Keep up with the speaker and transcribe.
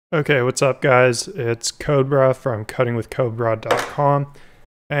Okay, what's up guys? It's CodeBrah from codingwithcodebrah.com,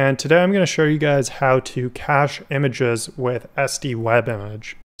 and today I'm going to show you guys how to cache images with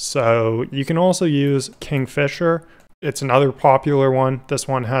SDWebImage. So you can also use Kingfisher. It's another popular one. This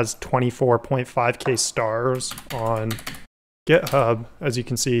one has 24.5k stars on GitHub, as you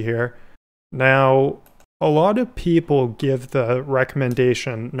can see here. Now, a lot of people give the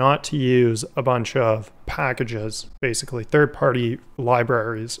recommendation not to use a bunch of packages, basically third-party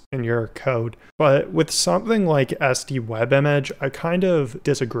libraries in your code. But with something like SDWebImage, I kind of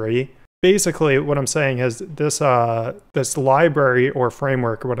disagree. Basically, what I'm saying is this library or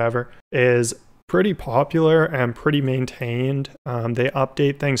framework or whatever is pretty popular and pretty maintained. They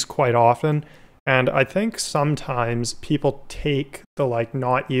update things quite often. And I think sometimes people take the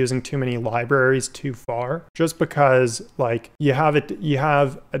not using too many libraries too far, just because you have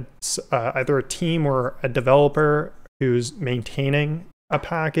either a team or a developer who's maintaining a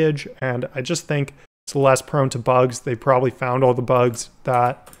package, and I just think it's less prone to bugs. They probably found all the bugs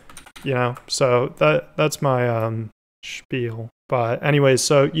that, so that's my spiel. But anyways,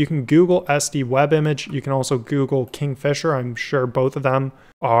 so you can Google SDWebImage. You can also Google Kingfisher. I'm sure both of them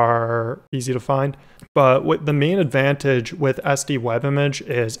are easy to find. But what the main advantage with SDWebImage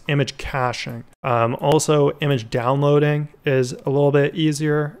is image caching. Also, image downloading is a little bit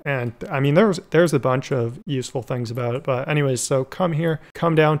easier. And I mean, there's a bunch of useful things about it. But anyways, so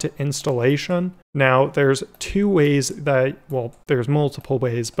come down to installation. Now, there's two ways there's multiple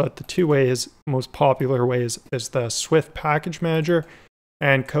ways, but the two most popular ways is the Swift Package Manager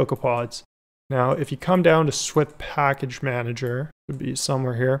and CocoaPods. Now, if you come down to Swift Package Manager, it would be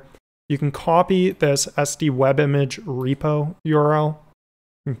somewhere here, you can copy this SDWebImage repo URL.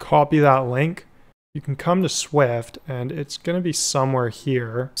 You can copy that link. You can come to Swift, and it's going to be somewhere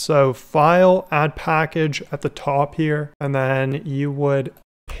here. So File, Add Package at the top here, and then you would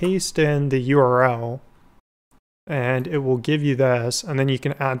paste in the URL, and it will give you this, and then you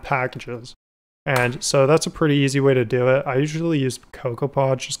can add packages. And so that's a pretty easy way to do it. I usually use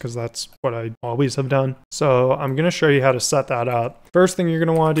CocoaPods just because that's what I always have done. So I'm going to show you how to set that up. First thing you're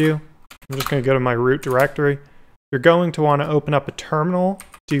going to want to do, I'm just going to go to my root directory. You're going to want to open up a terminal,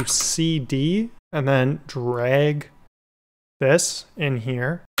 do cd, and then drag this in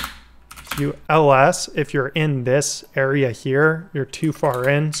here. Do ls if you're in this area here. You're too far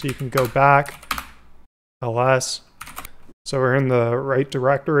in, so you can go back, ls. So we're in the right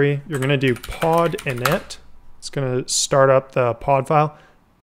directory. You're going to do pod init. It's going to start up the pod file.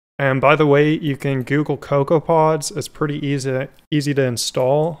 And by the way, you can Google CocoaPods. It's pretty easy to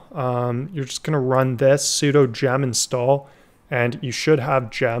install. You're just going to run this sudo gem install, and you should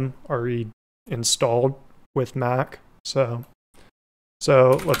have gem already installed with Mac. So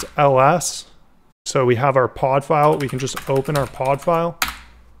let's ls. So we have our pod file. We can just open our pod file.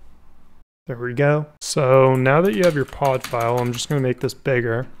 There we go. So now that you have your pod file, I'm just going to make this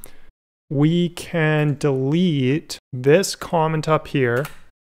bigger. We can delete this comment up here.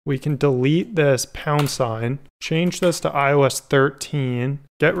 We can delete this #, change this to iOS 13,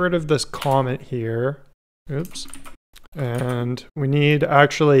 get rid of this comment here. Oops. And we need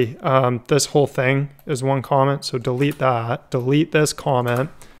actually, this whole thing is one comment, so delete that. Delete this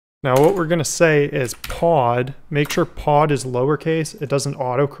comment. Now what we're going to say is pod, make sure pod is lowercase, it doesn't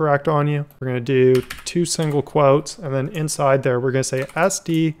autocorrect on you. We're going to do 2 single quotes, and then inside there we're going to say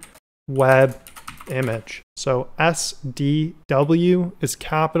SDWebImage. So SDW is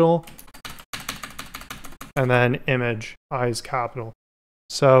capital, and then image, I is capital.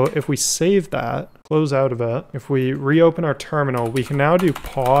 So if we save that, close out of it, if we reopen our terminal, we can now do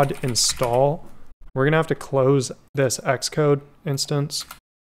pod install. We're going to have to close this Xcode instance.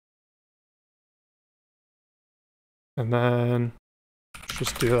 And then let's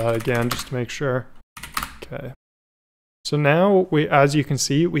just do that again just to make sure. Okay. So now as you can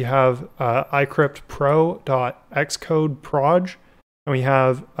see, we have iCryptPro.xcodeproj, and we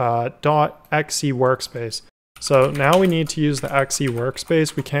have .xe workspace. So now we need to use the .xe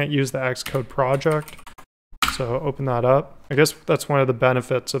workspace. We can't use the Xcode project. So open that up. I guess that's one of the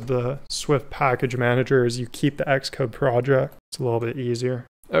benefits of the Swift Package Manager is you keep the Xcode project. It's a little bit easier.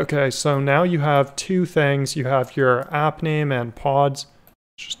 Okay, so now you have two things. You have your app name and pods.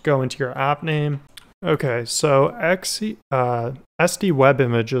 Just go into your app name. Okay, so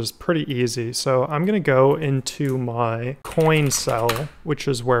SDWebImage is pretty easy. So I'm going to go into my coin cell, which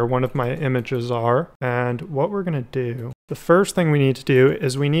is where one of my images are. And what we're going to do, the first thing we need to do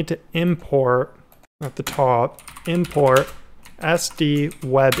is we need to import at the top, import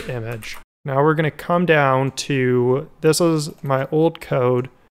SDWebImage. Now we're going to come down to, this is my old code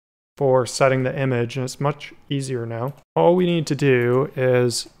for setting the image, and it's much easier now. All we need to do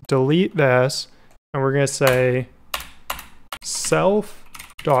is delete this, and we're going to say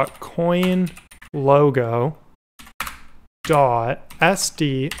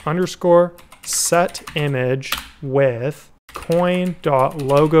self.coin_logo.sd_set_image with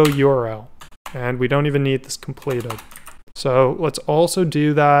coin.logo_URL. And we don't even need this completed. So let's also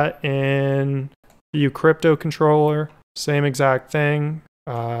do that in View Crypto controller. Same exact thing.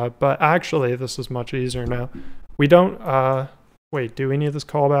 But actually, this is much easier now. We don't, wait, do we need this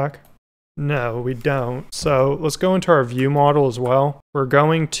callback? No, we don't. So let's go into our view model as well. We're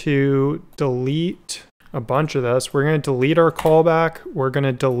going to delete a bunch of this. We're going to delete our callback. We're going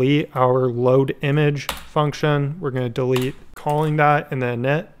to delete our load image function. We're going to delete calling that in the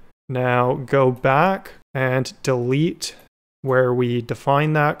init. Now go back and delete where we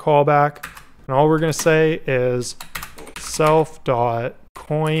define that callback. And all we're going to say is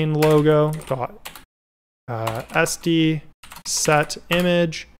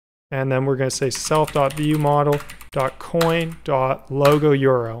self.coinlogo.sd_set_image. And then we're going to say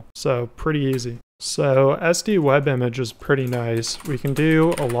self.viewModel.coin.logo_URL. So pretty easy. So SDWebImage is pretty nice. We can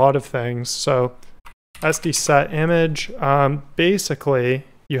do a lot of things. So SDSetImage, basically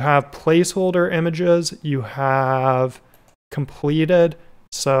you have placeholder images, you have completed.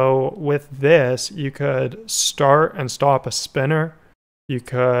 So with this, you could start and stop a spinner. You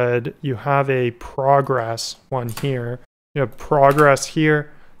have a progress one here. You have progress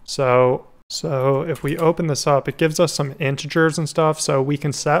here. So if we open this up, it gives us some integers and stuff. So we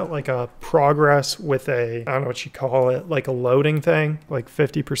can set like a progress with a, I don't know what you call it, like a loading thing, like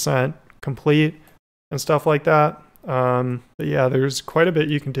 50% complete and stuff like that. But yeah, there's quite a bit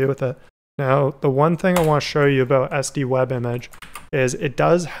you can do with it. Now, the one thing I want to show you about SDWebImage is it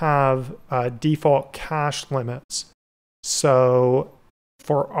does have default cache limits. So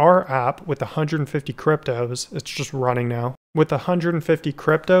for our app with 150 cryptos, it's just running now. With 150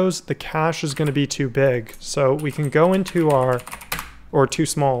 cryptos, the cache is going to be too big. So we can go into our, or too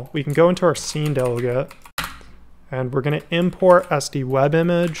small. We can go into our scene delegate and we're going to import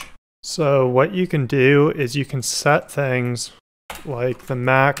SDWebImage. So what you can do is you can set things like the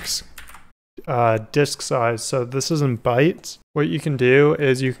max disk size. So this is in bytes. What you can do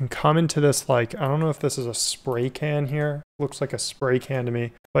is you can come into this, like, I don't know if this is a spray can here. Looks like a spray can to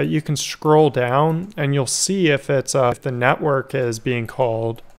me. But you can scroll down and you'll see if it's if the network is being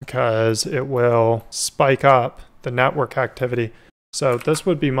called, because it will spike up the network activity. So this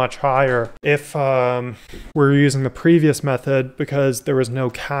would be much higher if we're using the previous method, because there was no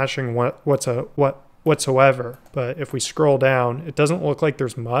caching whatsoever. But if we scroll down, it doesn't look like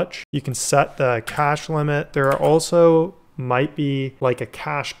there's much. You can set the cache limit. There are also might be like a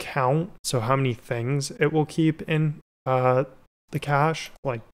cache count, so how many things it will keep in the cache,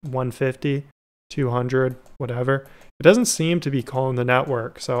 like 150, 200, whatever. It doesn't seem to be calling the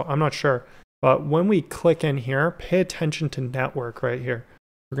network, so I'm not sure. But when we click in here, pay attention to network right here.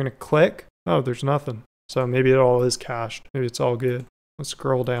 We're going to click. Oh, there's nothing. So maybe it all is cached. Maybe it's all good. Let's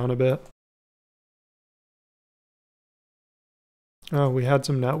scroll down a bit. Oh, we had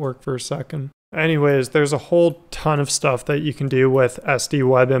some network for a second. Anyways, there's a whole ton of stuff that you can do with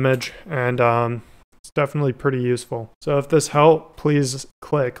SDWebImage, and it's definitely pretty useful. So if this helped, please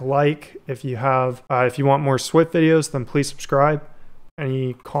click like. If you want more Swift videos, then please subscribe.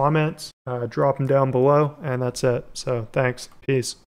 Any comments, drop them down below, and that's it. So thanks. Peace.